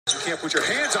You can't put your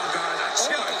hands on guys.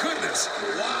 Oh, my goodness.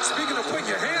 Wow. Speaking of putting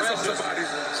your hands on somebody,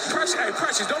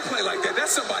 Precious, don't play like that.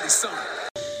 That's somebody's son.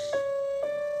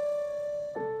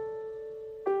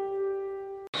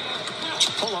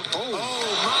 Hold on. Oh,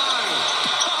 my.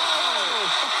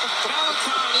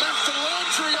 Valentine left the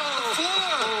laundry on the floor.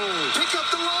 Pick up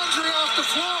the laundry off the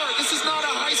floor. This is not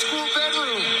a high school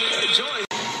bedroom. Enjoy.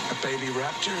 A baby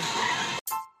raptor.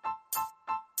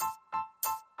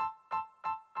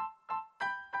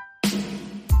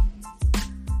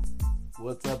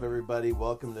 What's up, everybody?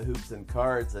 Welcome to Hoops and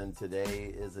Cards, and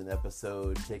today is an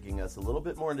episode taking us a little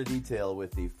bit more into detail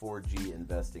with the 4G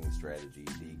investing strategy.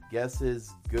 The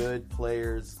guesses, good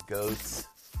players, goats.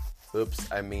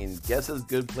 Guesses,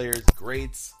 good players,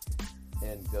 greats,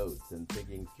 and goats. And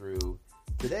thinking through,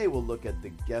 today we'll look at the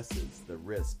guesses, the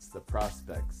risks, the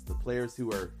prospects, the players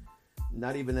who are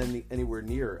not even anywhere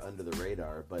near under the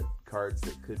radar, but cards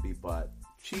that could be bought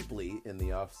cheaply in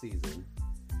the off season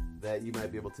that you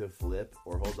might be able to flip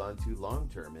or hold on to long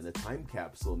term in a time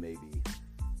capsule, maybe.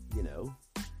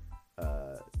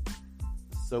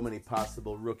 So many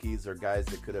possible rookies or guys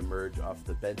that could emerge off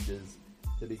the benches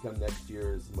to become next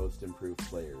year's most improved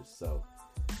players. So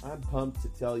I'm pumped to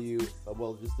tell you,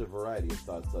 just a variety of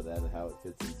thoughts on that and how it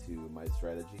fits into my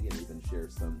strategy, and even share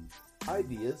some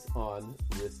ideas on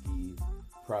risky,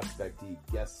 prospecty,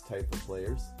 guess type of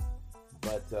players.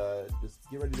 But just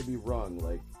get ready to be wrong,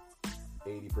 like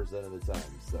 80% of the time.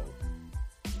 So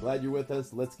glad you're with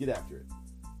us. Let's get after it.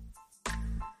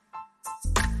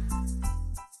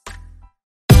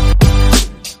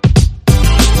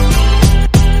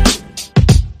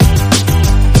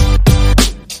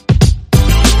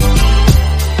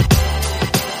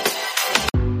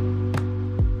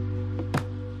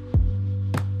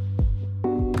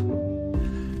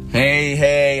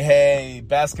 Hey,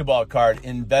 basketball card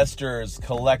investors,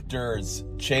 collectors,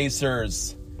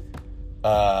 chasers,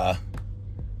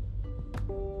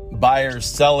 buyers,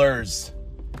 sellers,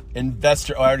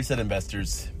 investor. Oh, I already said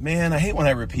investors. Man, I hate when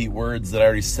I repeat words that I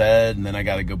already said and then I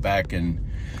got to go back and,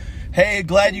 hey,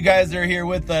 glad you guys are here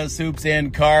with us, Hoops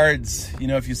and Cards.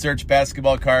 If you search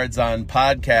basketball cards on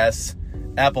podcasts,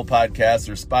 Apple Podcasts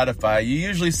or Spotify, you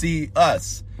usually see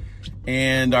us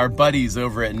and our buddies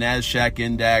over at NASDAQ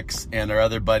Index and our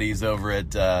other buddies over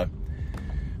at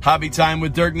Hobby Time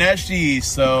with Dirk Neshty.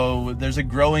 So there's a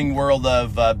growing world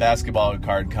of basketball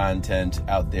card content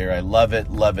out there. I love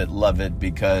it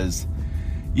because,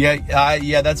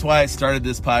 that's why I started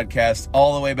this podcast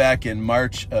all the way back in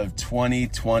March of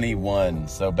 2021.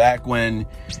 So back when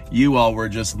you all were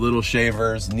just little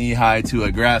shavers, knee-high to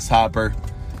a grasshopper,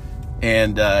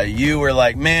 and you were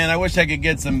like, man, I wish I could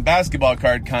get some basketball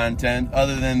card content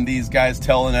other than these guys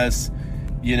telling us,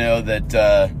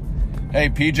 that... hey,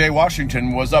 PJ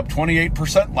Washington was up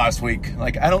 28% last week.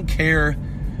 Like, I don't care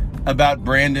about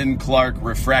Brandon Clark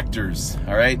refractors,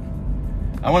 all right?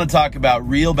 I want to talk about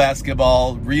real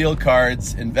basketball, real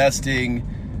cards, investing,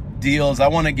 deals. I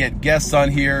want to get guests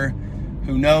on here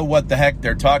who know what the heck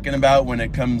they're talking about when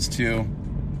it comes to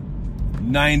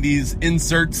 90s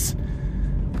inserts,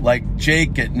 like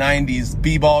Jake at 90s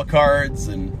b-ball cards.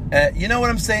 And you know what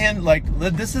I'm saying? Like,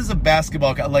 this is a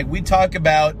basketball card. Like, we talk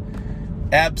about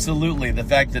absolutely the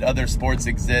fact that other sports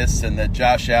exist and that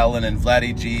Josh Allen and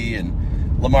Vladdy G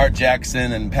and Lamar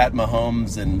Jackson and Pat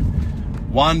Mahomes and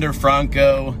Wander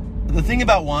Franco. The thing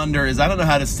about Wander is I don't know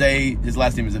how to say his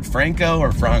last name. Is it Franco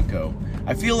or Franco?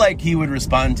 I feel like he would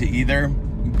respond to either,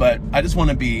 but I just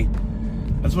want to be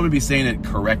saying it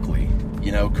correctly,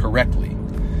 correctly.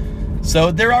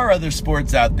 So there are other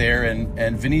sports out there,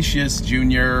 and Vinicius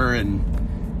Jr. and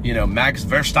Max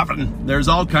Verstappen. There's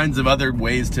all kinds of other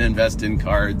ways to invest in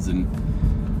cards and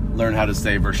learn how to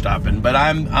say Verstappen. But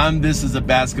this is a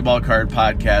basketball card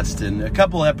podcast, and a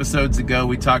couple episodes ago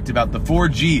we talked about the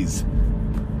 4Gs.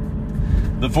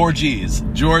 The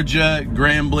 4Gs. Georgia,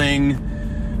 Grambling,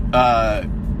 I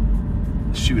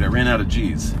ran out of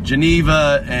G's.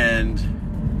 Geneva and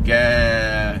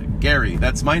Gary.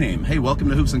 That's my name. Hey, welcome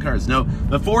to Hoops and Cards. No,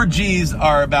 the 4Gs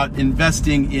are about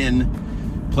investing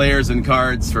in players and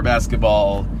cards for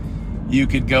basketball. You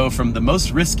could go from the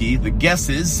most risky, the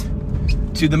guesses,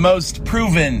 to the most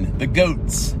proven, the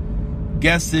GOATs.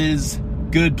 Guesses,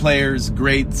 good players,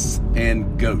 greats,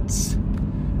 and GOATs.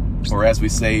 Or as we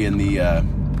say in the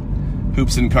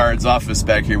Hoops and Cards office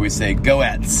back here, we say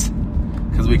go-ats.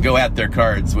 Because we go at their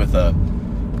cards with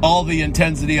all the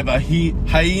intensity of a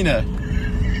hyena.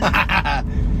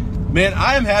 Man,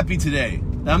 I am happy today.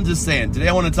 I'm just saying. Today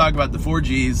I want to talk about the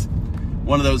 4Gs.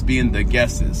 One of those being the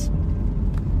guesses.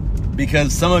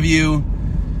 Because some of you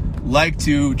like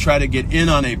to try to get in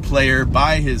on a player,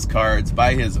 buy his cards,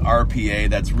 buy his RPA,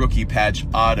 that's Rookie Patch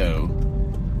Auto,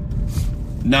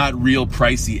 not Real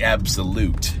Pricey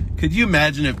Absolute. Could you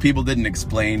imagine if people didn't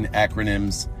explain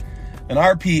acronyms? An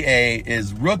RPA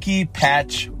is Rookie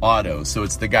Patch Auto. So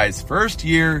it's the guy's first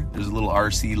year. There's a little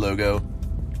RC logo.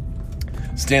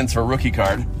 Stands for rookie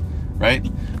card, right?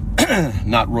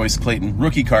 Not Royce Clayton.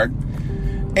 Rookie card.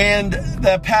 And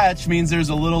the patch means there's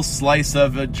a little slice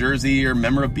of a jersey or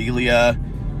memorabilia,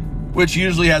 which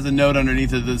usually has a note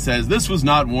underneath it that says, this was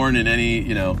not worn in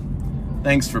any,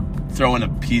 thanks for throwing a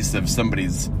piece of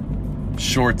somebody's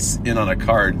shorts in on a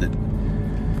card that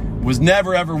was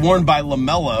never ever worn by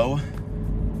LaMelo.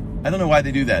 I don't know why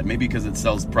they do that. Maybe because it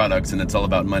sells products and it's all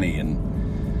about money and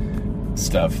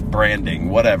stuff, branding,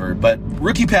 whatever. But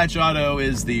Rookie Patch Auto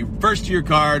is the first year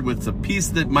card with a piece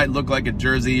that might look like a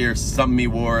jersey or something he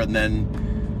wore and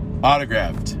then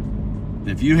autographed.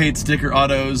 If you hate sticker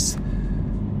autos,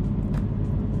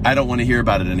 I don't want to hear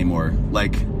about it anymore.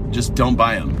 Just don't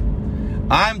buy them.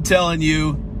 I'm telling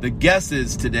you, the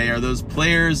guesses today are those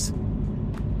players,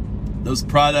 those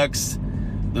products,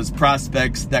 those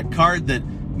prospects, that card that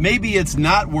maybe it's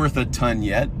not worth a ton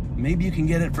yet. Maybe you can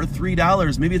get it for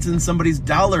 $3. Maybe it's in somebody's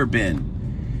dollar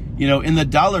bin. In the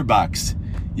dollar box,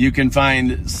 you can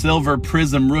find silver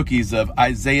prism rookies of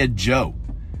Isaiah Joe.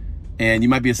 And you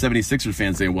might be a 76ers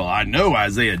fan saying, well, I know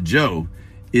Isaiah Joe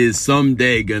is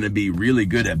someday going to be really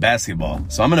good at basketball.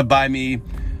 So I'm going to buy me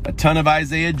a ton of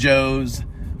Isaiah Joes.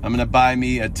 I'm going to buy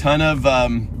me a ton of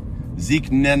Zeke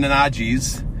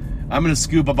Nenanajis. I'm going to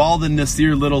scoop up all the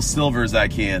Nasir Little Silvers I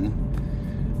can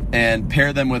and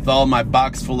pair them with all my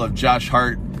box full of Josh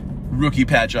Hart Rookie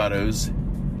Patch Autos.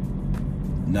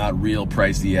 Not Real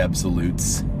Pricey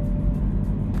Absolutes.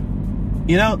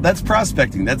 That's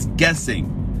prospecting. That's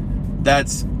guessing.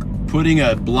 That's putting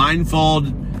a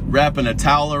blindfold, wrapping a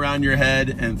towel around your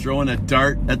head and throwing a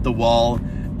dart at the wall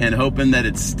and hoping that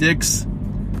it sticks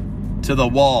to the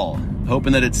wall.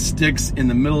 Hoping that it sticks in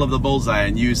the middle of the bullseye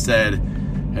and you said,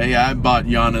 hey, I bought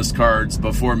Giannis cards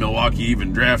before Milwaukee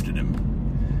even drafted him.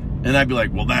 And I'd be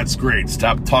like, well, that's great.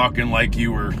 Stop talking like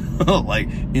you were like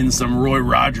in some Roy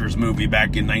Rogers movie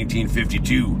back in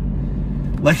 1952.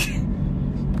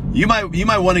 You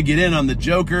might want to get in on the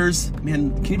Jokers.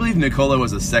 Man, can you believe Nikola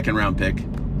was a second-round pick?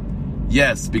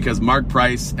 Yes, because Mark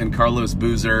Price and Carlos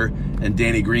Boozer and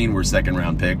Danny Green were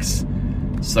second-round picks.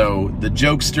 So the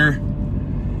Jokester,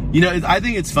 I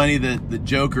think it's funny that the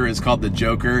Joker is called the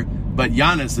Joker, but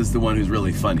Giannis is the one who's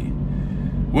really funny.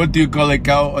 What do you call a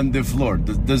cow on the floor?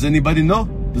 Does anybody know?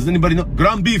 Does anybody know?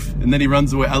 Ground beef. And then he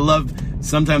runs away. I love,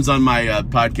 sometimes on my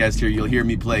podcast here, you'll hear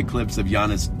me play clips of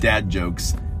Giannis dad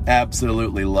jokes.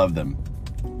 Absolutely love them.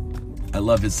 I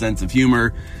love his sense of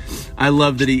humor. I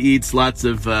love that he eats lots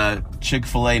of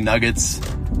Chick-fil-A nuggets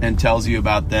and tells you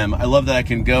about them. I love that I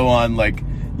can go on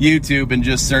YouTube and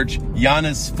just search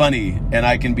Giannis funny and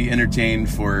I can be entertained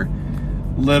for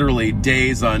literally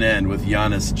days on end with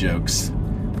Giannis jokes.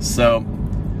 So,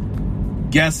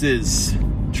 guesses,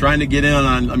 trying to get in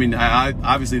on,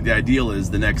 obviously the ideal is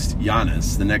the next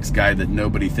Giannis, the next guy that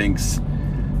nobody thinks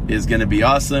is going to be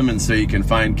awesome, and so you can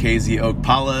find KZ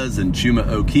Okpalas and Chuma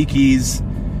Okikis.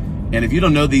 And if you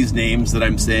don't know these names that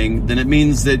I'm saying, then it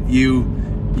means that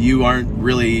you aren't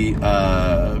really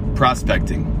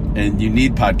prospecting, and you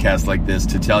need podcasts like this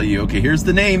to tell you, okay, here's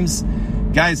the names.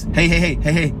 Guys, hey,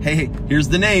 here's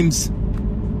the names,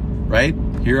 right?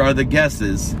 Here are the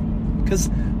guesses. Because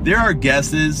there are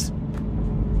guesses,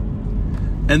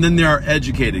 and then there are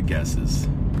educated guesses,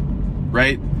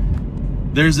 right?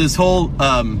 There's this whole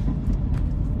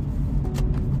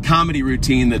comedy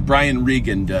routine that Brian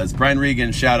Regan does. Brian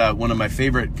Regan, shout out, one of my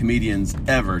favorite comedians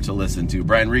ever to listen to.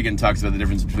 Brian Regan talks about the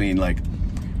difference between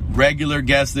regular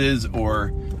guesses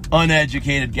or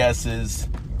uneducated guesses,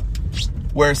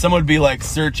 where someone would be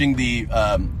searching the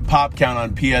pop count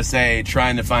on PSA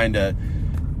trying to find a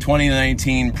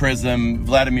 2019 Prism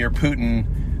Vladimir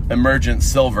Putin Emergent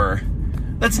Silver.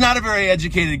 That's not a very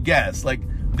educated guess.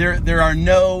 There are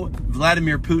no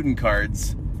Vladimir Putin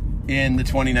cards in the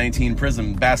 2019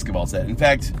 Prism basketball set. In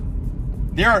fact,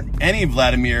 there aren't any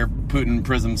Vladimir Putin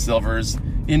Prism Silvers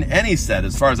in any set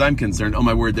as far as I'm concerned. Oh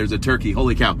my word, there's a turkey.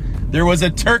 Holy cow. There was a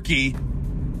turkey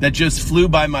that just flew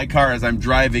by my car as I'm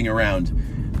driving around.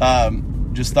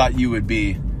 Just thought you would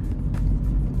be,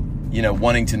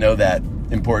 wanting to know that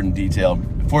important detail.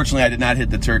 Fortunately, I did not hit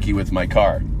the turkey with my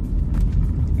car.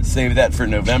 Save that for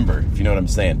November, if you know what I'm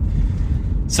saying.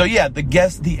 So yeah,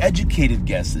 the educated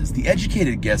guesses. The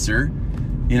educated guesser,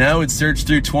 would search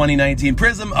through 2019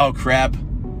 Prism. Oh crap.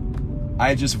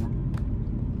 I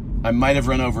might have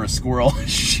run over a squirrel.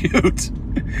 Shoot.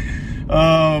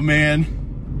 Oh,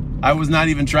 man. I was not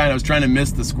even trying. I was trying to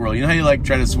miss the squirrel. You know how you like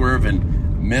try to swerve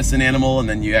and miss an animal and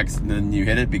then you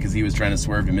hit it because he was trying to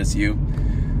swerve to miss you?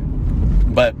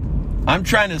 But I'm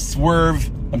trying to swerve.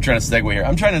 I'm trying to segue here.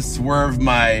 I'm trying to swerve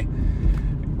my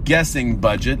guessing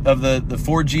budget of the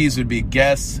 4 G's would be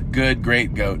guess, good,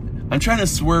 great, goat. I'm trying to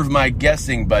swerve my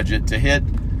guessing budget to hit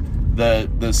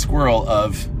the squirrel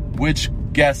of which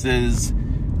guesses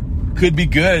could be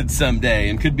good someday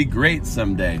and could be great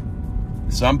someday.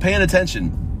 So I'm paying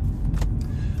attention.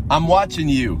 I'm watching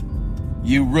you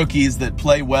rookies that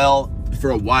play well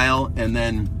for a while and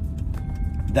then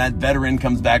that veteran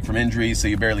comes back from injury so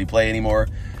you barely play anymore.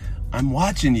 I'm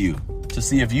watching you to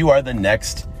see if you are the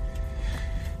next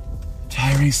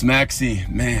Tyrese Maxey.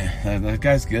 Man, that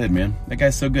guy's good, man. That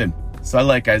guy's so good. So I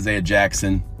like Isaiah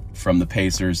Jackson from the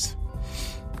Pacers.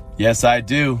 Yes, I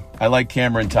do. I like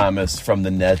Cameron Thomas from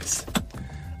the Nets.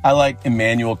 I like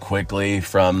Emmanuel Quickley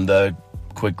from the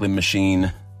Quickley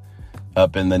machine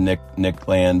up in the Nick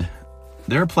land.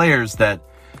 There are players that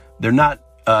they're not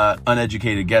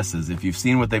uneducated guesses. If you've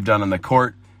seen what they've done on the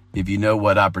court, if you know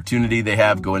what opportunity they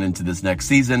have going into this next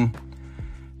season,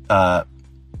 and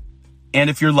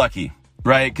if you're lucky,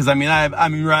 right? Because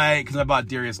I bought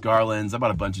Darius Garlands. I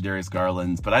bought a bunch of Darius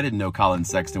Garlands, but I didn't know Colin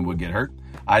Sexton would get hurt.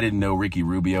 I didn't know Ricky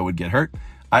Rubio would get hurt.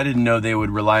 I didn't know they would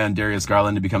rely on Darius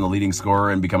Garland to become the leading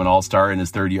scorer and become an all-star in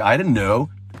his third year. I didn't know.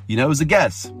 It was a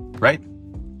guess, right?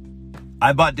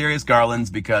 I bought Darius Garland's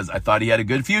because I thought he had a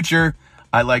good future.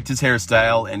 I liked his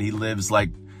hairstyle, and he lives like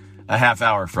a half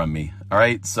hour from me, all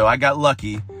right? So I got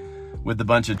lucky with a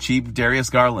bunch of cheap Darius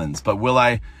Garlands. But will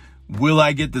I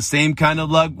get the same kind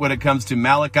of luck when it comes to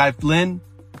Malachi Flynn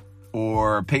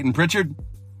or Peyton Pritchard?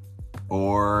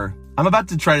 Or I'm about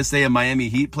to try to say a Miami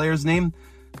Heat player's name,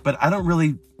 but I don't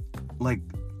really,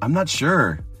 I'm not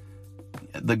sure.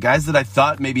 The guys that I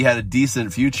thought maybe had a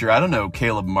decent future, I don't know,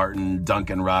 Caleb Martin,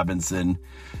 Duncan Robinson.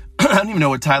 I don't even know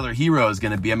what Tyler Hero is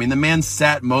going to be. I mean, the man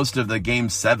sat most of the game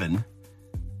 7.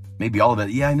 Maybe all of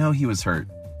it. Yeah, I know he was hurt.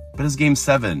 But it's game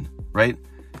 7, right?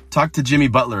 Talk to Jimmy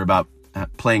Butler about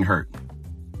playing hurt,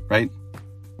 right?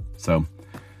 So,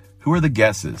 who are the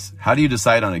guesses? How do you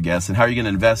decide on a guess? And how are you going to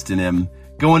invest in him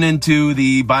going into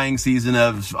the buying season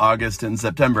of August and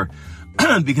September?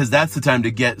 Because that's the time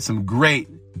to get some great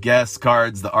guess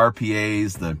cards, the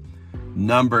RPAs, the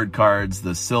numbered cards,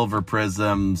 the silver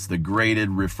prisms, the graded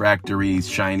refractory,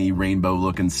 shiny rainbow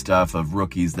looking stuff of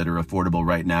rookies that are affordable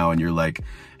right now. And you're like,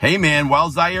 hey man, while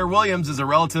Zaire Williams is a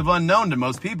relative unknown to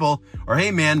most people, or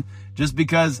hey man, just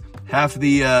because half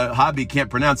the hobby can't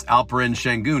pronounce Alperen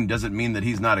Şengün doesn't mean that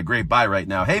he's not a great buy right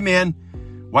now. Hey man,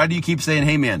 why do you keep saying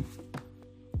hey man?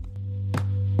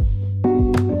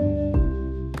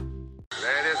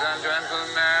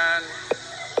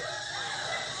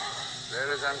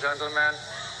 Gentlemen.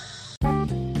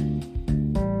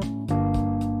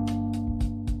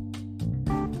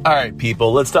 All right,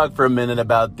 people, let's talk for a minute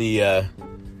about the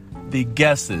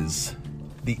guesses,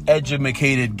 the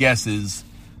educated guesses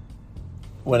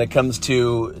when it comes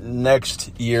to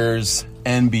next year's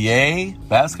NBA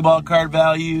basketball card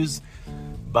values,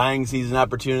 buying season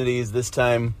opportunities. This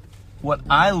time, what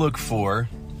I look for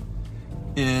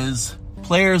is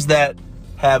players that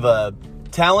have a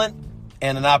talent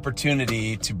and an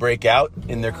opportunity to break out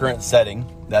in their current setting.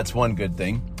 That's one good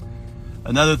thing.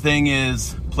 Another thing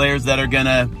is players that are going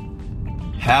to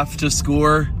have to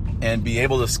score and be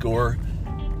able to score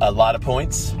a lot of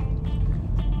points.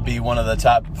 Be one of the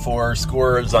top 4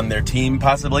 scorers on their team,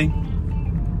 possibly.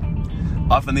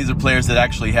 Often these are players that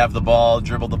actually have the ball,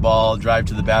 dribble the ball, drive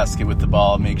to the basket with the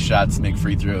ball, make shots, make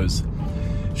free throws,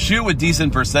 shoot with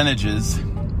decent percentages.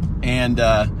 And,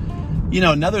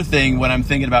 another thing when I'm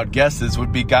thinking about guesses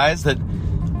would be guys that,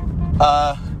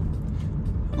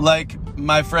 like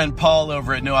my friend Paul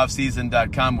over at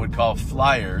nooffseason.com would call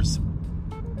flyers.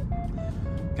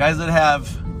 Guys that have,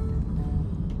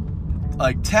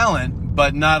 talent,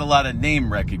 but not a lot of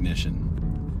name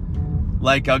recognition.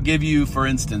 Like, I'll give you, for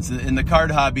instance, in the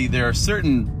card hobby, there are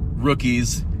certain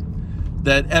rookies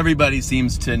that everybody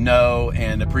seems to know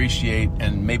and appreciate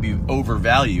and maybe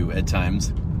overvalue at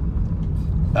times.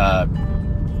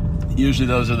 Usually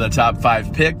those are the top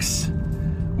 5 picks,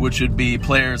 which would be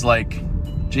players like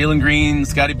Jalen Green,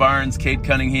 Scotty Barnes, Cade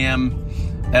Cunningham,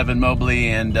 Evan Mobley,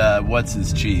 and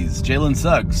Jalen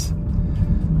Suggs.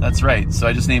 That's right. So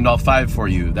I just named all 5 for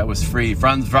you. That was free.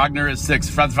 Franz Wagner is 6th.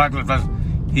 Franz Wagner,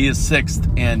 he is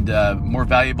 6th, and more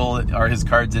valuable are his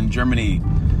cards in Germany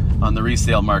on the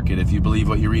resale market, if you believe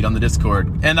what you read on the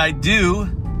Discord. And I do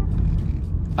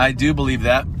believe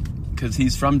that, because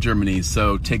he's from Germany,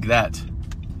 so take that,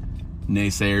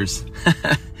 naysayers.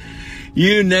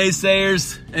 You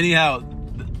naysayers. Anyhow,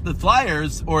 the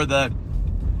Flyers, or the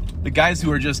guys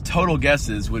who are just total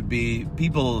guesses, would be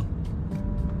people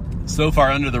so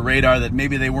far under the radar that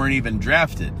maybe they weren't even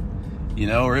drafted.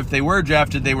 Or if they were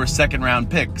drafted, they were second-round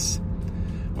picks.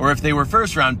 Or if they were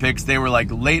first-round picks, they were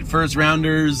like late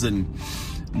first-rounders and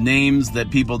names that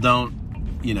people don't,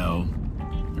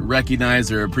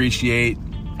 recognize or appreciate.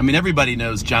 I mean, everybody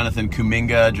knows Jonathan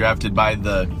Kuminga, drafted by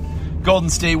the Golden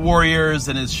State Warriors,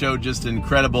 and has showed just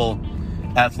incredible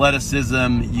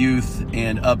athleticism, youth,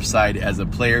 and upside as a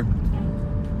player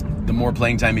the more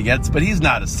playing time he gets. But he's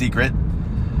not a secret.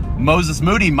 Moses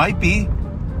Moody might be.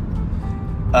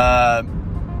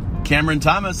 Cameron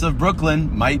Thomas of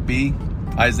Brooklyn might be.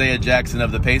 Isaiah Jackson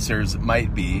of the Pacers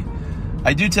might be.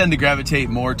 I do tend to gravitate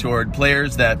more toward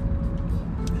players that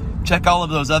check all of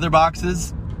those other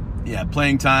boxes. Yeah,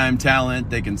 playing time, talent,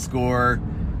 they can score,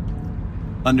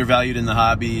 undervalued in the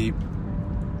hobby.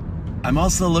 I'm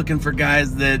also looking for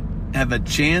guys that have a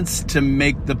chance to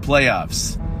make the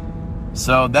playoffs.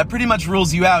 So that pretty much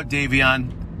rules you out,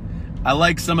 Davion. I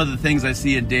like some of the things I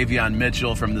see in Davion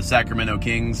Mitchell from the Sacramento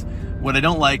Kings. What I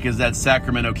don't like is that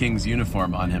Sacramento Kings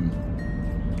uniform on him.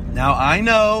 Now, I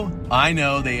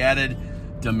know they added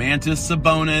Domantas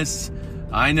Sabonis.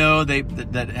 I know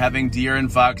that having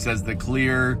De'Aaron Fox as the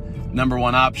clear number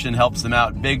one option helps them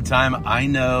out big time. I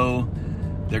know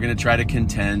they're going to try to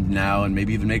contend now and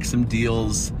maybe even make some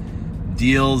deals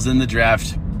in the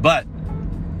draft. But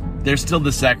they're still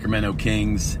the Sacramento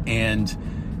Kings, and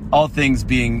all things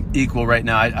being equal right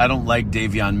now, I don't like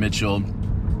Davion Mitchell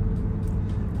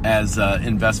as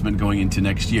investment going into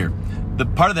next year. The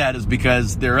part of that is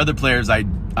because there are other players I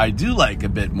do like a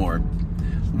bit more.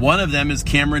 One of them is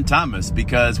Cameron Thomas,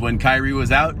 because when Kyrie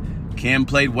was out, Cam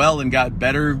played well and got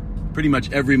better pretty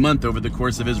much every month over the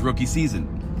course of his rookie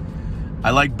season.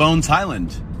 I like Bones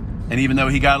Highland, and even though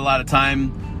he got a lot of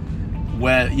time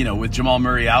with Jamal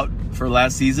Murray out for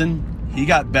last season, he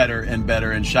got better and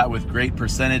better and shot with great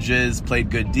percentages, played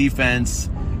good defense,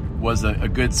 was a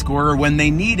good scorer when they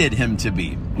needed him to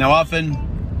be. Now,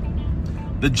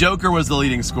 often the Joker was the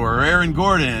leading scorer, Aaron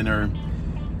Gordon, or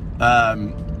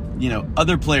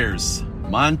other players,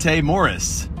 Monte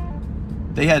Morris.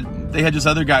 They had just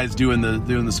other guys doing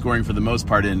the scoring for the most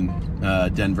part in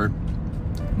Denver.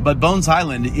 But Bones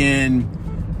Highland, in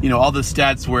all the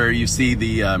stats where you see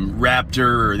the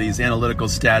Raptor or these analytical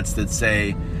stats that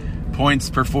say points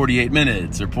per 48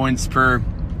 minutes or points per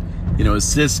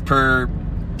assists per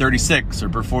 36 or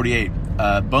per 48.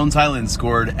 Bones Highland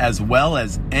scored as well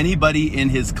as anybody in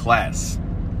his class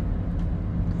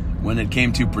when it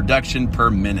came to production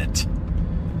per minute.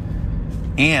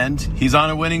 And he's on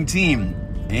a winning team.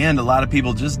 And a lot of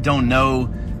people just don't know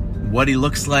what he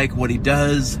looks like, what he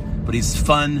does, but he's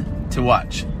fun to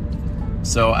watch.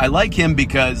 So I like him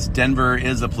because Denver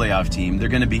is a playoff team. They're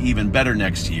going to be even better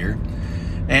next year.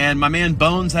 And my man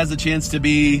Bones has a chance to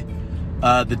be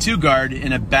the two guard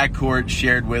in a backcourt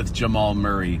shared with Jamal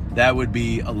Murray. That would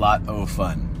be a lot of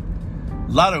fun.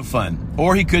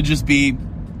 Or he could just be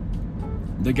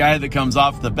the guy that comes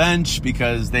off the bench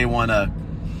because they want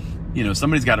to,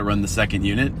 somebody's got to run the second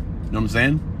unit. You know what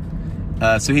I'm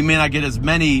saying? So he may not get as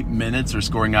many minutes or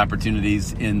scoring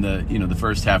opportunities in the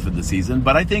first half of the season,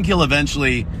 but I think he'll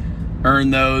eventually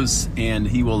earn those and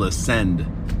he will ascend.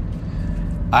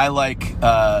 I like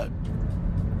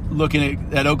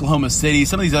looking at Oklahoma City.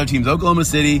 Some of these other teams, Oklahoma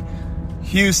City,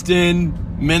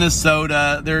 Houston,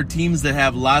 Minnesota, there are teams that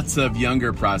have lots of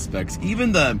younger prospects.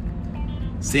 Even the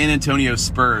San Antonio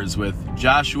Spurs with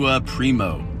Joshua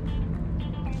Primo.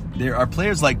 There are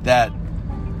players like that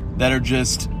are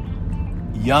just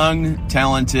young,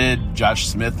 talented. Josh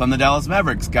Smith on the Dallas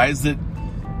Mavericks. Guys that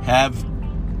have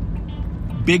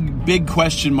big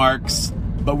question marks,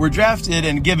 but were drafted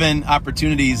and given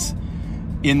opportunities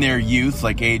in their youth,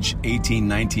 like age 18,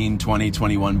 19, 20,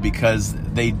 21, because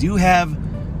they do have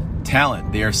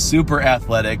talent. They are super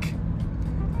athletic,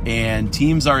 and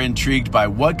teams are intrigued by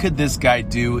what could this guy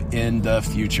do in the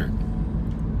future?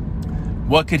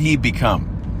 What could he become?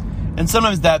 And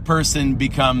sometimes that person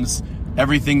becomes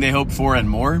everything they hope for and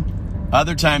more.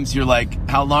 Other times you're like,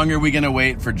 how long are we going to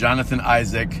wait for Jonathan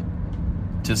Isaac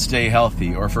to stay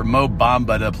healthy or for Mo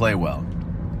Bamba to play well?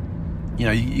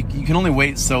 You can only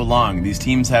wait so long. These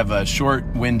teams have a short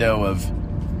window of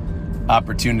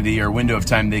opportunity or window of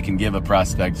time they can give a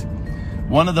prospect.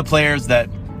 One of the players that,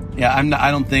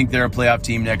 I don't think they're a playoff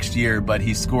team next year, but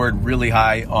he scored really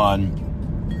high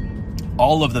on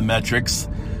all of the metrics.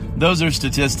 Those are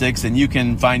statistics, and you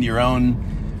can find your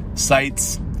own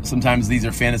sites. Sometimes these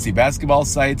are fantasy basketball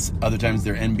sites. Other times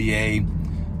they're NBA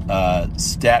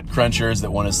stat crunchers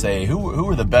that want to say who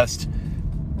are the best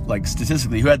like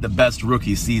statistically, who had the best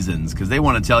rookie seasons, because they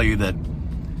want to tell you that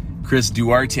Chris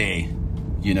Duarte,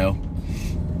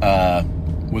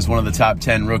 was one of the top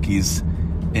 10 rookies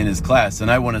in his class.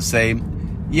 And I want to say,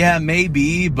 yeah,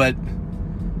 maybe, but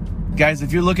guys,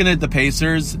 if you're looking at the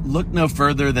Pacers, look no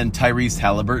further than Tyrese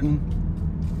Halliburton.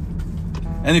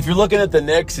 And if you're looking at the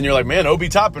Knicks and you're like, man, Obi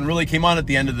Toppin really came on at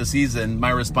the end of the season,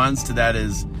 my response to that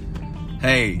is,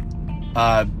 hey,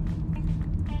 I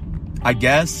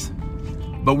guess,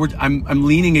 but I'm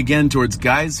leaning again towards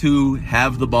guys who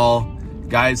have the ball,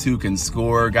 guys who can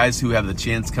score, guys who have the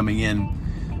chance coming in.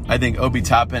 I think Obi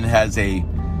Toppin has a,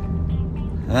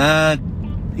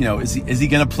 is he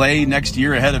going to play next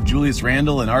year ahead of Julius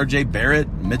Randle and R.J.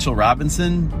 Barrett, Mitchell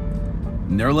Robinson,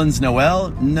 Nerlens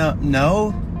Noel?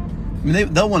 No. I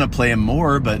mean, they'll want to play him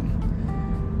more, but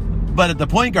at the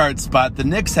point guard spot, the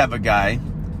Knicks have a guy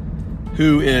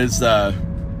who is off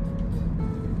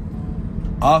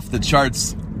the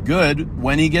charts good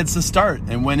when he gets a start,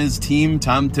 and when his team,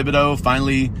 Tom Thibodeau,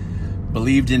 finally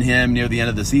believed in him near the end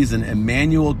of the season.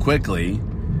 Immanuel Quickley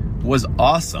was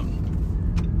awesome.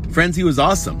 Friends, he was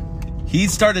awesome. He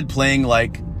started playing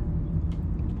like,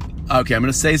 okay, I'm going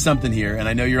to say something here, and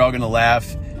I know you're all going to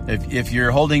laugh. If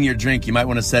you're holding your drink, you might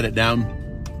want to set it down.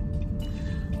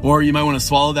 Or you might want to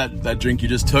swallow that drink you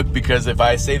just took, because if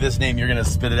I say this name, you're going to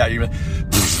spit it out. You're gonna...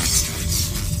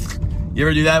 You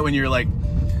ever do that when you're like,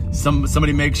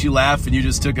 somebody makes you laugh and you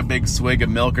just took a big swig of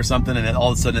milk or something, and then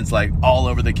all of a sudden it's like all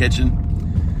over the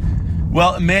kitchen?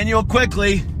 Well, Immanuel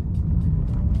Quickley,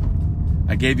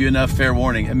 I gave you enough fair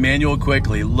warning. Immanuel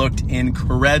Quickley looked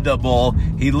incredible.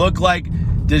 He looked like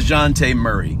DeJounte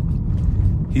Murray.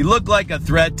 He looked like a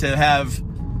threat to have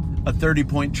a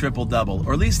 30-point triple-double,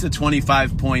 or at least a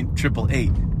 25-point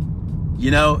triple-eight.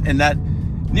 And that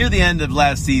near the end of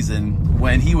last season,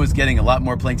 when he was getting a lot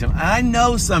more playing time, I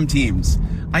know some teams.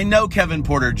 I know Kevin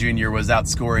Porter Jr. was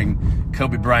outscoring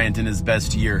Kobe Bryant in his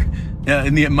best year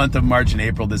in the month of March and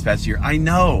April this past year. I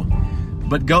know,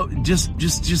 but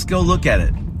just go look at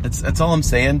it. That's all I'm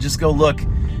saying. Just go look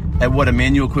at what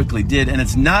Immanuel Quickley did, and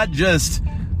it's not just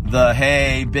the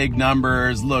hey big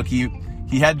numbers. Look, he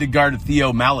had to guard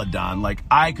Theo Maledon. Like,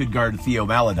 I could guard Theo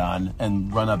Maledon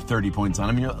and run up 30 points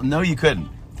on him. No, you couldn't.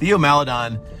 Theo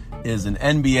Maledon is an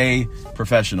NBA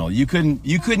professional. You couldn't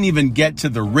even get to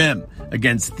the rim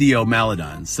against Theo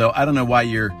Maledon. So I don't know why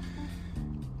you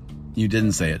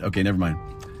didn't say it. Okay, never mind.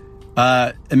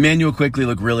 Immanuel Quickley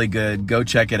looked really good. Go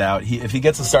check it out. If he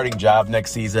gets a starting job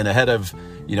next season ahead of,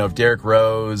 if Derrick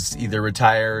Rose either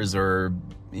retires or,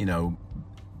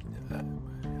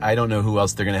 I don't know who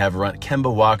else they're going to have run.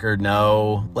 Kemba Walker,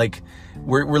 no. Like,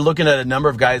 we're looking at a number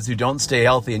of guys who don't stay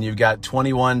healthy, and you've got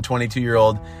 21,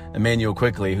 22-year-old Immanuel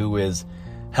Quickley, who is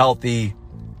healthy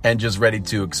and just ready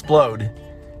to explode,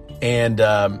 and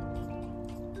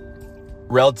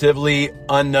relatively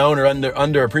unknown or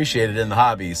underappreciated in the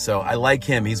hobby. So I like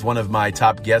him. He's one of my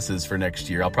top guesses for next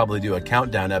year. I'll probably do a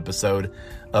countdown episode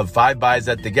of 5 buys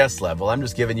at the guest level. I'm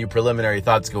just giving you preliminary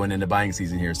thoughts going into buying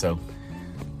season here. So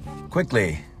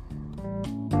Quickley.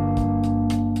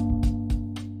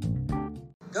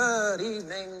 Good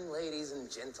evening, ladies and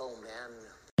gentlemen.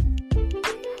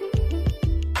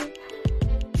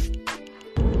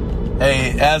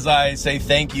 Hey, as I say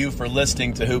thank you for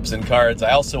listening to Hoops and Cards,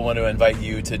 I also want to invite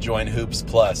you to join Hoops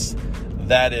Plus.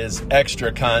 That is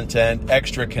extra content,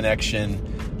 extra connection,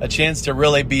 a chance to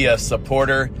really be a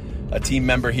supporter, a team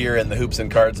member here in the Hoops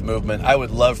and Cards movement. I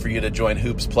would love for you to join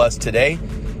Hoops Plus today.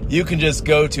 You can just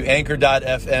go to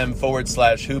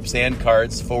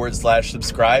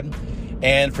anchor.fm/hoops-and-cards/subscribe.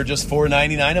 And for just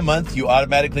 $4.99 a month, you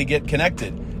automatically get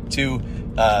connected to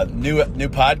new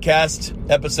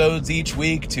podcast episodes each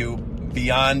week, to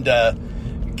beyond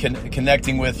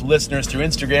connecting with listeners through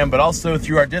Instagram, but also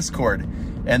through our Discord.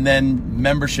 And then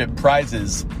membership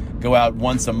prizes go out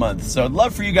once a month. So I'd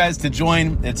love for you guys to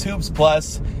join. It's Hoops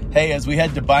Plus. Hey, as we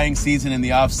head to buying season in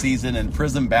the off season and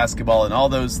Prism basketball and all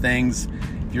those things,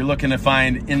 if you're looking to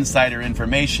find insider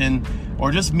information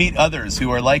or just meet others who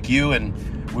are like you, and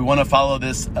we want to follow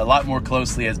this a lot more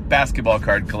closely as basketball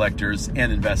card collectors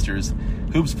and investors,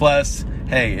 Hoops Plus,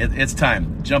 hey, it's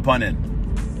time. Jump on in.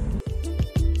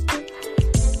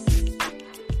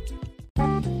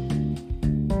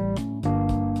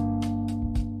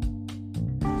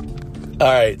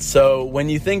 All right, so when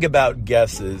you think about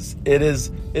guesses,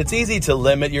 it's easy to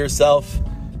limit yourself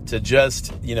to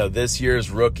just, this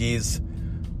year's rookies.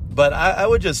 But I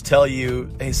would just tell you,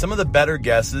 hey, some of the better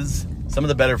guesses, some of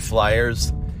the better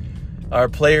flyers are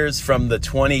players from the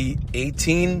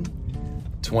 2018,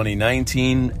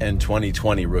 2019, and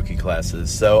 2020 rookie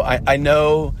classes. So I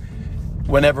know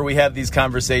whenever we have these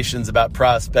conversations about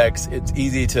prospects, it's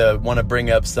easy to want to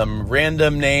bring up some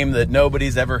random name that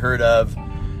nobody's ever heard of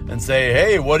and say,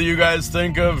 hey, what do you guys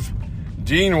think of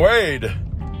Dean Wade?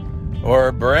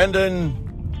 Or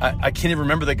Brandon, I can't even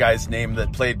remember the guy's name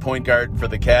that played point guard for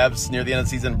the Cavs near the end of the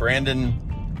season.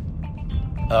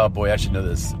 Brandon, oh boy, I should know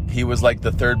this. He was like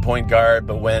the third point guard,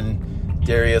 but when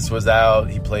Darius was out,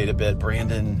 he played a bit.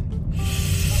 Brandon,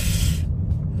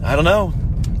 I don't know.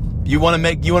 You want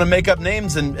to make up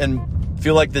names and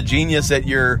feel like the genius at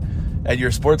your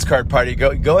sports card party.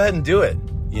 Go ahead and do it.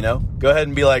 Go ahead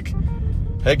and be like,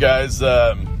 hey guys,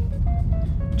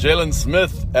 Jalen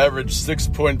Smith averaged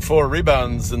 6.4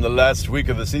 rebounds in the last week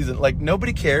of the season. Like,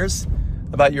 nobody cares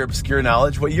about your obscure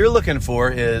knowledge. What you're looking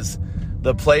for is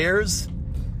the players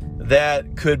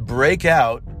that could break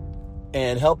out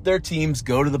and help their teams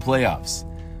go to the playoffs.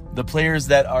 The players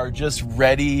that are just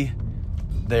ready.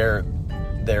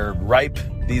 They're ripe.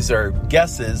 These are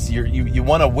guesses. You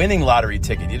want a winning lottery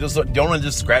ticket. You just don't want to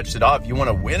just scratch it off. You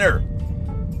want a winner.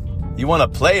 You want a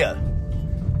playa.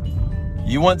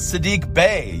 You want Sadiq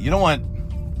Bey. You don't want...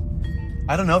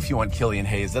 I don't know if you want Killian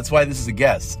Hayes. That's why this is a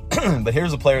guess. But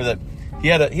here's a player that he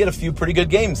had a few pretty good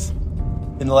games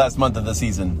in the last month of the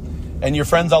season. And your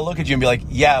friends all look at you and be like,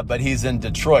 yeah, but he's in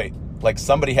Detroit. Like,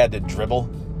 somebody had to dribble.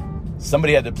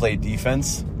 Somebody had to play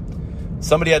defense.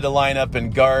 Somebody had to line up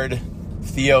and guard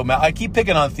Theo. I keep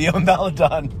picking on Theo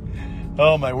Maledon.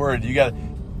 Oh, my word.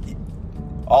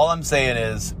 All I'm saying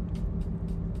is,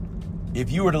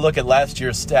 if you were to look at last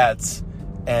year's stats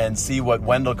and see what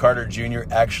Wendell Carter Jr.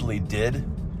 actually did,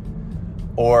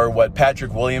 or what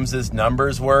Patrick Williams'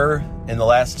 numbers were in the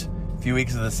last few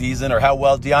weeks of the season, or how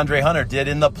well DeAndre Hunter did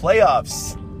in the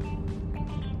playoffs.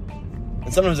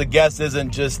 And sometimes a guess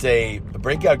isn't just a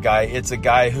breakout guy. It's a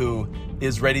guy who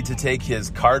is ready to take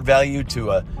his card value to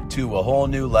a whole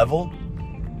new level.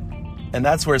 And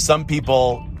that's where some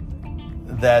people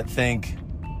that think,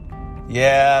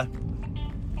 yeah,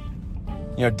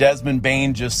 Desmond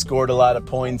Bane just scored a lot of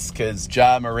points because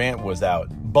Ja Morant was out.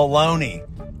 Baloney.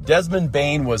 Desmond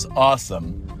Bane was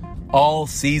awesome all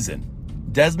season.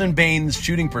 Desmond Bane's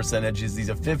shooting percentage is he's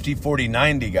a 50, 40,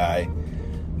 90 guy.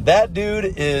 That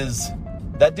dude's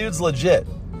legit.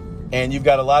 And you've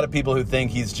got a lot of people who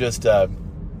think he's just a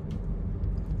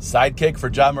sidekick for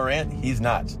Ja Morant. He's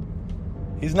not.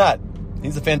 He's not.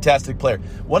 He's a fantastic player.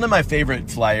 One of my favorite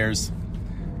Flyers,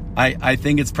 I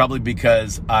think it's probably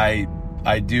because I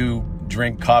do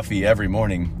drink coffee every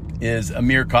morning, is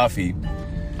Amir Coffey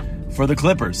for the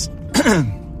Clippers.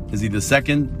 Is he the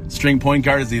second string point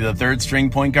guard? Is he the third string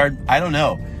point guard? I don't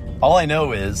know. All I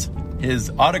know is his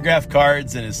autograph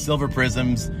cards and his silver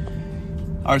prisms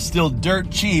are still dirt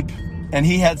cheap, and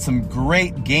he had some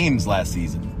great games last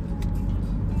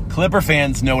season. Clipper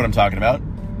fans know what I'm talking about.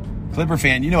 Clipper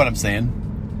fan, you know what I'm saying.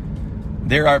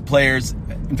 There are players.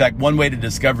 In fact, one way to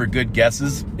discover good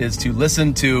guesses is to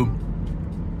listen to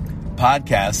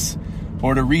podcasts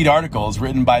or to read articles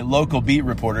written by local beat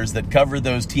reporters that cover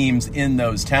those teams in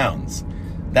those towns.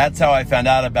 That's how I found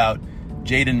out about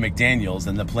Jaden McDaniels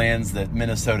and the plans that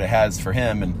Minnesota has for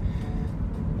him. And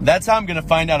that's how I'm going to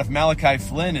find out if Malachi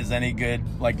Flynn is any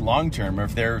good, like, long-term, or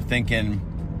if they're thinking,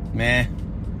 meh,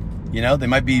 they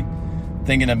might be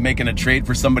thinking of making a trade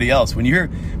for somebody else. When you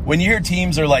hear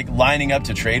teams are like lining up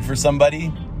to trade for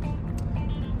somebody,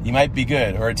 you might be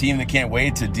good, or a team that can't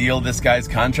wait to deal this guy's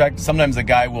contract. Sometimes a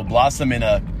guy will blossom in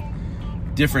a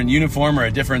different uniform or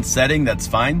a different setting. That's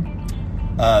fine.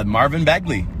 Marvin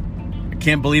Bagley. I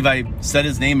can't believe I said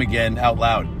his name again out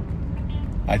loud.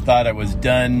 I thought I was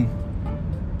done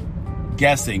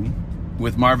guessing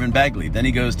with Marvin Bagley. Then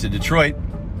he goes to Detroit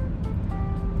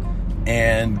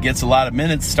and gets a lot of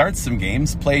minutes, starts some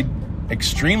games, played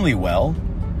extremely well.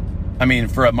 I mean,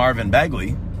 for a Marvin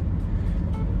Bagley.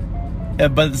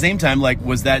 But at the same time, like,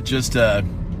 was that just a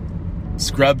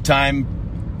scrub time,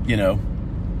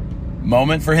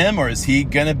 moment for him? Or is he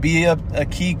going to be a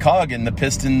key cog in the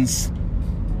Pistons,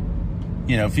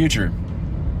 future?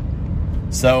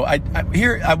 So I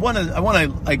want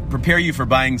to like prepare you for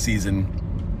buying season.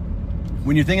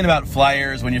 When you're thinking about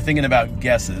Flyers, when you're thinking about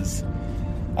guesses,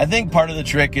 I think part of the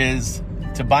trick is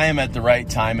to buy them at the right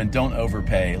time and don't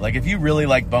overpay. Like, if you really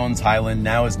like Bones Highland,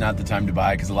 now is not the time to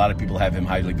buy because a lot of people have him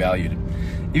highly valued.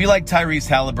 If you like Tyrese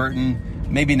Halliburton,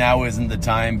 maybe now isn't the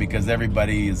time because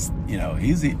everybody is,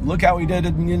 look how he did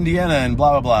it in Indiana and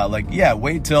blah, blah, blah. Like, yeah,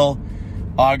 wait till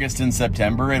August and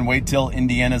September and wait till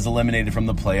Indiana's eliminated from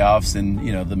the playoffs in,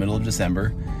 the middle of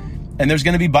December. And there's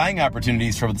going to be buying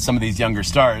opportunities for some of these younger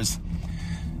stars.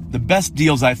 The best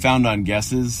deals I found on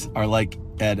guesses are like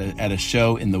at a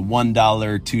show in the $1,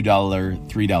 $2,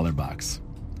 $3 box.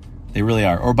 They really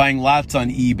are. Or buying lots on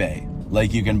eBay.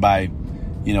 Like you can buy,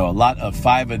 a lot of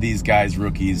 5 of these guys,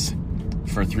 rookies,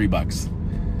 for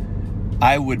 $3.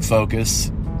 I would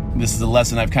focus, this is a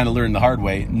lesson I've kind of learned the hard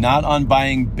way, not on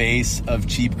buying base of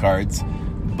cheap cards,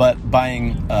 but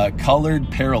buying colored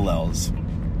parallels.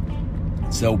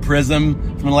 So Prism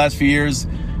from the last few years,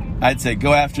 I'd say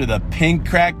go after the pink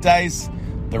cracked dice,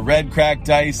 the red cracked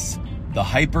dice, the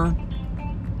Hyper,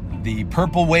 the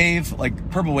Purple Wave, like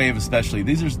Purple Wave especially.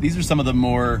 These are some of the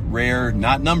more rare,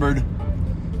 not numbered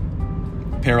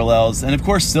parallels, and of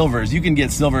course silvers. You can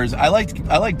get silvers. I liked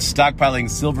stockpiling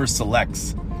silver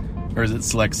selects, or is it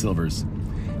select silvers,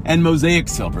 and mosaic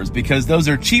silvers, because those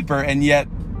are cheaper, and yet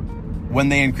when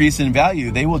they increase in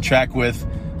value, they will track with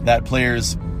that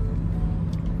player's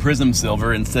Prism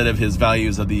silver instead of his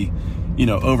values of the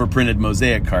overprinted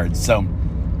mosaic cards. So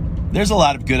there's a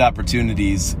lot of good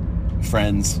opportunities,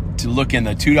 friends, to look in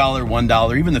the $2,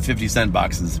 $1, even the 50-cent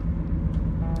boxes.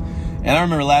 And I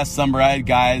remember last summer I had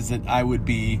guys that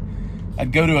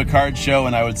I'd go to a card show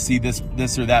and I would see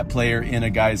this or that player in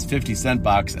a guy's 50-cent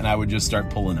box, and I would just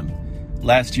start pulling them.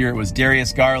 Last year it was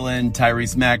Darius Garland,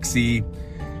 Tyrese Maxey,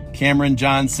 Cameron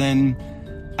Johnson.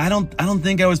 I don't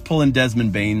think I was pulling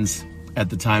Desmond Baines at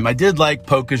the time. I did like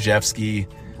Pokazevsky.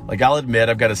 Like, I'll admit,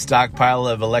 I've got a stockpile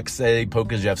of Alexei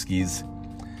Pokazevskys.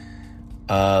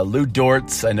 Lou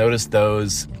Dortz, I noticed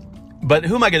those. But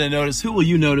who am I going to notice? Who will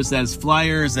you notice as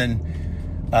flyers and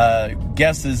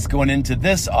guesses going into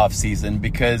this offseason?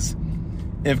 Because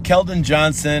if Keldon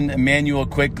Johnson, Emmanuel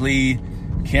Quickley,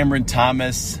 Cameron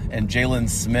Thomas, and Jalen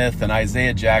Smith and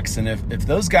Isaiah Jackson, if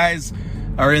those guys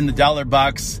are in the dollar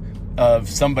box of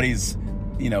somebody's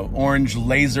orange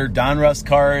laser Donruss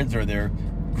cards or their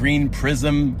green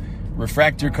Prism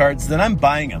refractor cards, then I'm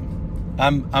buying them.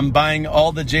 I'm buying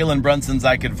all the Jalen Brunsons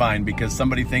I could find because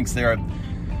somebody thinks they're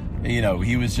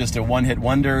he was just a one-hit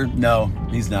wonder. No,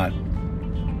 he's not.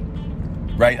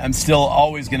 Right? I'm still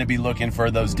always going to be looking for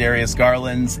those Darius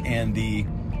Garlands and the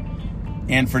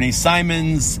Anthony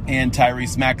Simons and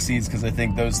Tyrese Maxeys, because I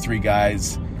think those 3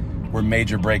 guys were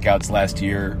major breakouts last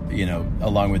year,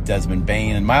 along with Desmond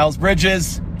Bain and Miles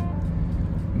Bridges.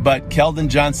 But Keldon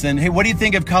Johnson, hey, what do you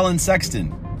think of Colin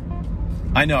Sexton?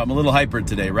 I know, I'm a little hyper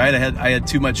today, right? I had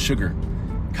too much sugar.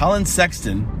 Colin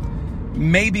Sexton,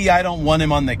 maybe I don't want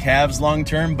him on the Cavs long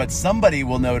term, but somebody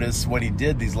will notice what he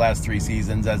did these last 3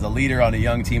 seasons as a leader on a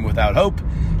young team without hope.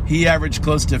 He averaged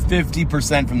close to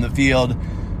 50% from the field,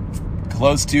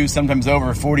 close to, sometimes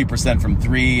over 40% from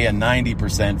 3, and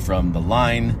 90% from the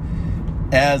line,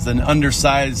 as an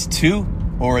undersized 2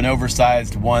 or an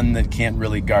oversized 1 that can't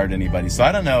really guard anybody. So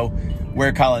I don't know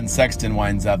where Colin Sexton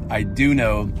winds up. I do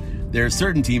know there are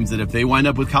certain teams that if they wind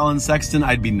up with Colin Sexton,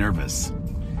 I'd be nervous.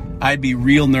 I'd be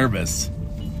real nervous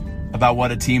about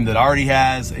what a team that already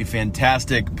has a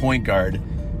fantastic point guard,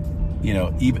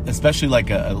 especially like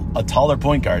a taller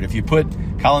point guard. If you put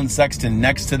Colin Sexton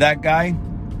next to that guy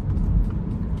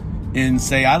in,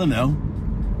 say, I don't know,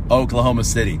 Oklahoma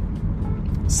City,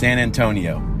 San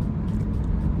Antonio,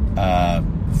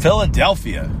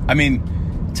 Philadelphia. I mean,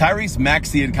 Tyrese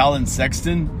Maxey and Colin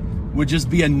Sexton would just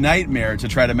be a nightmare to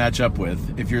try to match up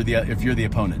with if you're the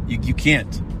opponent. You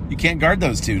can't guard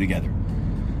those 2 together.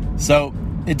 So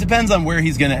it depends on where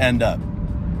he's going to end up.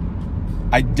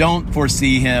 I don't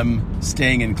foresee him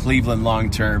staying in Cleveland long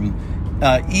term,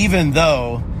 even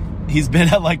though he's been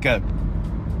at like a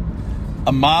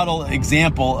model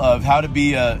example of how to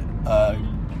be a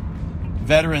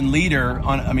veteran leader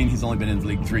he's only been in the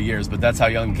league 3 years, but that's how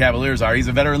young the Cavaliers are. He's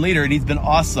a veteran leader, and he's been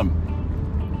awesome.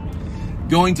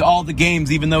 Going to all the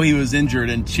games, even though he was injured,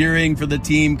 and cheering for the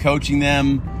team, coaching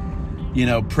them,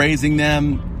 praising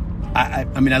them. I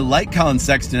like Colin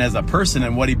Sexton as a person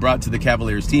and what he brought to the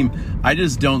Cavaliers team. I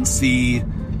just don't see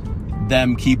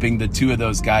them keeping the 2 of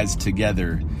those guys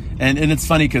together. And it's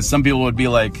funny because some people would be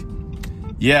like,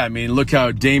 yeah, look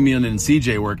how Damian and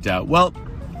CJ worked out. Well,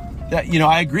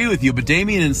 I agree with you, but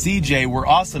Damian and CJ were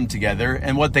awesome together,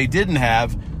 and what they didn't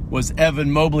have was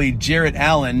Evan Mobley, Jarrett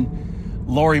Allen,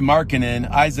 Lauri Markkanen,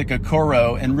 Isaac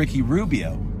Okoro, and Ricky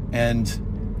Rubio, and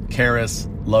Karis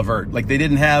LeVert. Like, they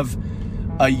didn't have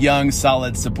a young,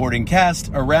 solid supporting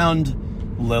cast around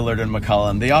Lillard and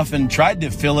McCollum. They often tried to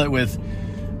fill it with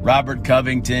Robert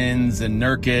Covingtons and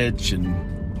Nurkic, and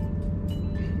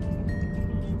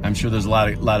I'm sure there's a lot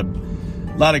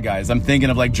of guys. I'm thinking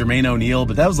of like Jermaine O'Neal,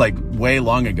 but that was like way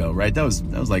long ago, right? That was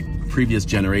like previous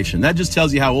generation. That just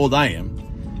tells you how old I am.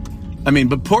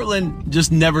 But Portland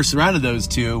just never surrounded those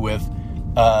 2 with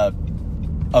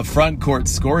a front court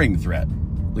scoring threat,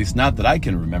 at least not that I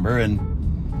can remember.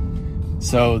 And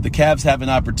so the Cavs have an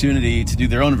opportunity to do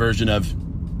their own version of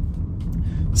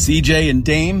CJ and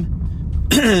Dame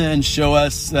and show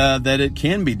us that it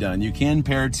can be done. You can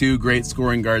pair two great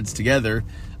scoring guards together,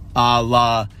 a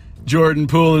la Jordan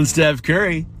Poole and Steph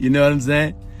Curry. You know what I'm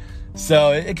saying?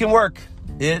 So it can work.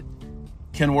 It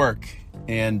can work.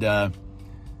 And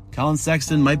Colin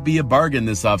Sexton might be a bargain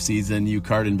this offseason, you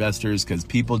card investors, because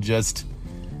people just,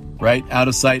 right, out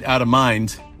of sight, out of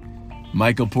mind.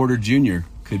 Michael Porter Jr.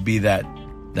 could be that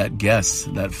guess,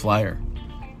 that flyer.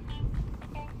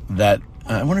 That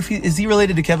I wonder if is he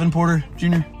related to Kevin Porter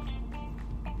Jr.?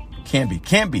 Can't be,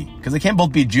 because they can't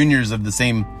both be juniors of the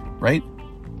same, right?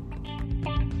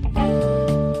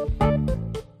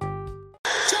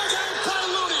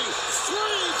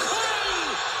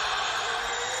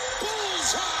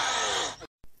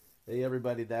 Hey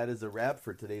everybody, that is a wrap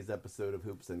for today's episode of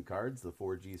Hoops and Cards, the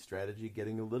 4G strategy,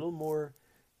 getting a little more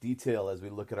detail as we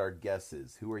look at our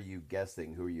guesses. Who are you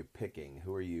guessing? Who are you picking?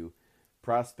 Who are you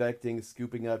prospecting,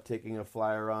 scooping up, taking a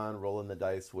flyer on, rolling the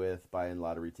dice with, buying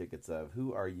lottery tickets of?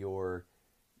 Who are your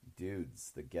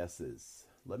dudes, the guesses?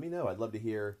 Let me know. I'd love to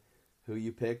hear who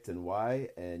you picked and why,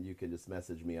 and you can just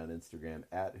message me on Instagram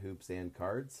at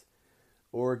hoopsandcards.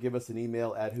 Or give us an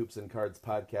email at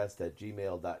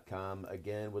hoopsandcardspodcast@gmail.com.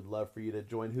 Again, would love for you to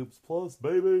join Hoops Plus,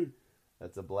 baby.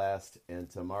 That's a blast. And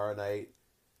tomorrow night,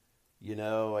 you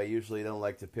know, I usually don't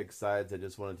like to pick sides. I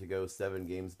just wanted to go 7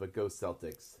 games, but go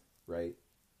Celtics, right?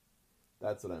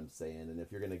 That's what I'm saying. And if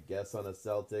you're going to guess on a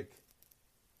Celtic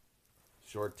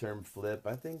short-term flip,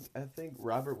 I think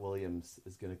Robert Williams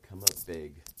is going to come up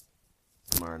big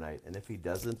tomorrow night. And if he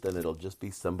doesn't, then it'll just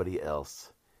be somebody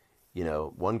else. You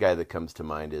know, one guy that comes to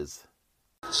mind is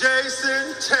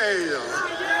Jason Tatum.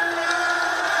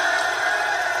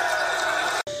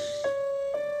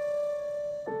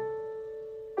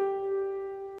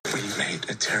 We made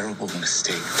a terrible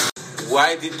mistake.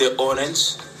 Why did the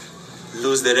Orange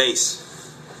lose the race?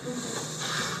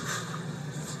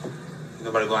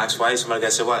 Nobody gonna ask why. Somebody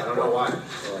gonna say why. I don't know why.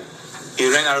 He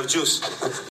ran out of juice.